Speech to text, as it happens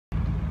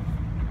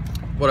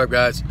What up,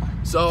 guys?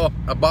 So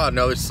I bought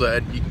another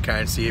sled. You can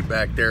kind of see it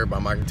back there, but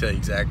I'm not gonna tell you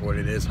exactly what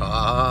it is. Ha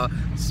ha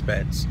ha,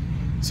 suspense.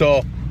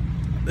 So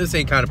this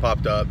thing kind of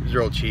popped up. It was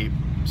real cheap,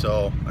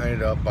 so I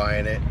ended up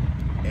buying it,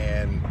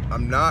 and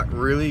I'm not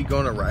really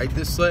gonna ride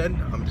this sled.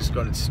 I'm just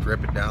gonna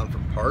strip it down for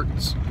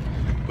parts,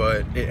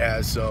 but it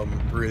has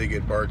some really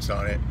good parts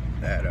on it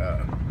that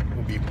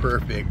will be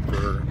perfect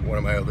for one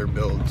of my other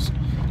builds,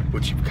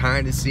 which you've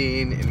kind of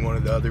seen in one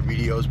of the other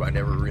videos, but I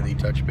never really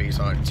touched base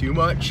on it too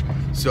much.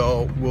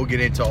 So we'll get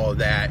into all of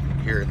that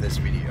here in this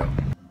video.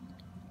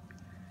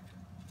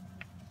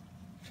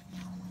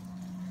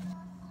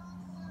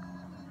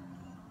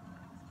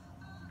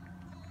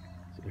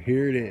 So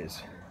here it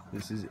is.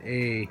 This is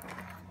a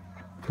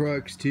Pro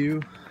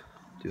X2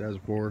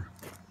 2004.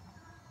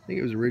 I think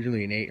it was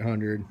originally an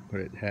 800,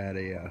 but it had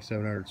a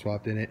 700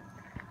 swapped in it.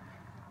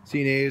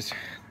 CNAs,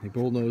 they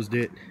bull-nosed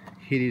it.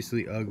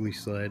 Hideously ugly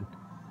sled.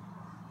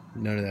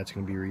 None of that's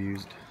going to be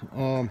reused.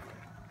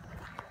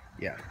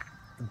 Yeah,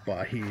 the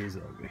body is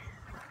ugly.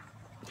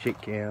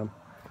 Shake cam.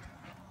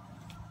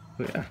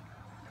 But yeah,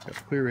 got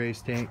a clear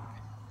race tank.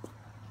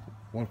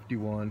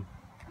 151.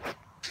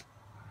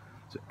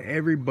 So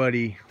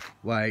everybody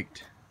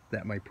liked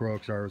that my Pro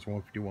XR was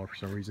 151 for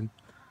some reason.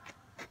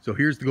 So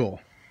here's the goal.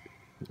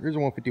 Here's a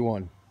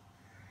 151.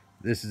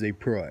 This is a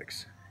Pro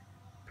X.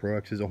 Pro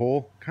X as a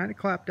whole, kind of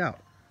clapped out.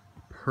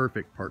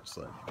 Perfect part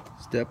sled.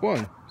 Step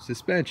one,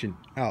 suspension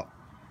out.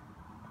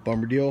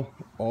 Bummer deal,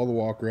 all the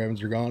walk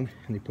rams are gone,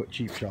 and they put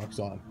cheap shocks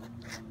on.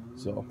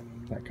 So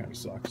that kind of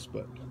sucks,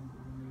 but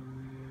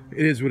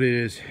it is what it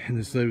is. And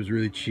the sled was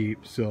really cheap,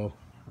 so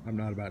I'm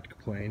not about to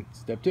complain.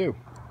 Step two,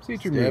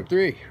 seat removed. Step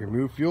three,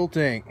 remove fuel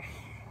tank.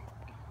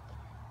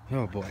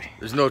 Oh boy,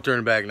 there's no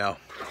turning back now.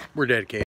 We're dedicated.